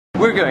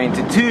We're going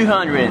to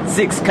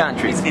 206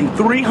 countries in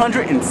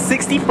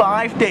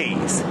 365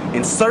 days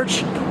in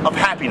search of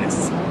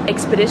happiness.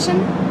 Expedition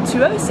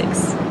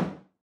 206.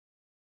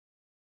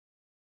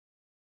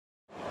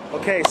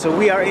 Okay, so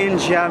we are in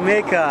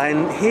Jamaica,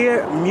 and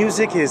here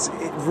music it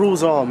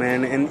rules all,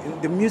 man. And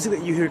the music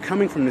that you hear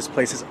coming from this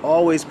place has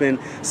always been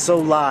so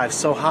live,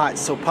 so hot,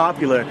 so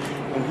popular.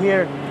 And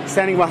here,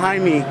 standing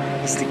behind me,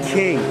 is the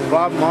king,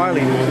 Bob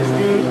Marley. This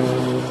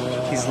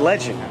dude, he's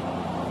legend.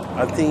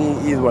 I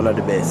think he's one of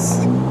the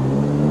best.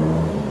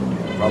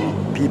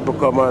 People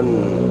come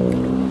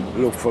and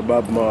look for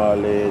Bob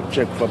Marley,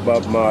 check for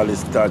Bob Marley's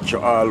statue,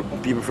 all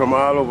people from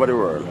all over the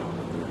world.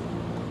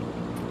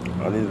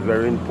 And it's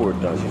very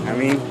important. I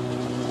mean,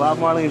 Bob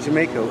Marley in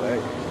Jamaica,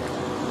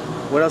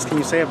 what else can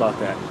you say about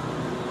that?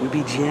 We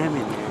be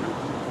jamming, man.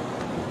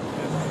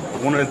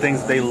 One of the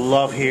things they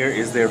love here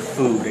is their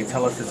food. They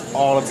tell us this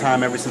all the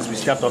time ever since we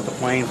stepped off the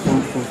plane.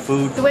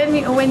 Food. When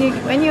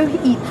you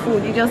eat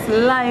food, you just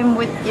lime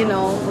with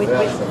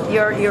with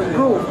your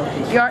group.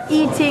 You're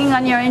eating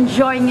and you're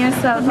enjoying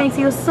yourself. It makes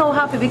you so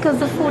happy because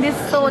the food is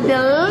so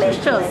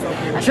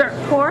delicious. Jerk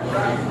pork,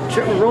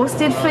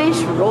 roasted fish,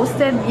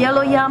 roasted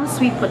yellow yam,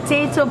 sweet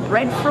potato,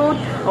 breadfruit,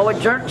 or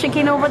jerk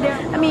chicken over there.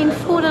 I mean,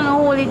 food on a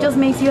whole, it just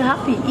makes you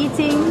happy.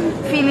 Eating,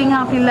 feeling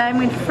happy, lime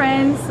with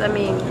friends. I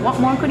mean, what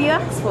more could you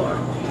ask for?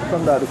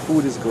 From that, the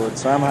food is good,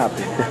 so I'm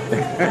happy.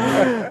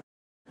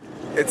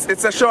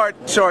 It's a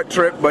short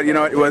trip, but you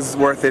know it was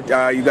worth it.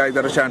 You guys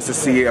got a chance to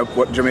see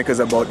what Jamaica's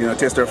about. You know,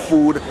 taste their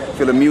food,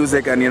 feel the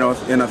music, and you know,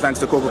 thanks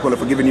to Coca-Cola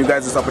for giving you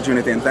guys this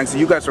opportunity, and thanks to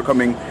you guys for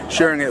coming,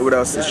 sharing it with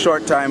us. It's a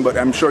short time, but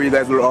I'm sure you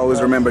guys will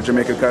always remember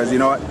Jamaica, because you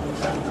know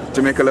what,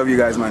 Jamaica love you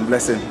guys, man.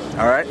 Blessing.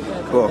 All right,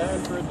 cool.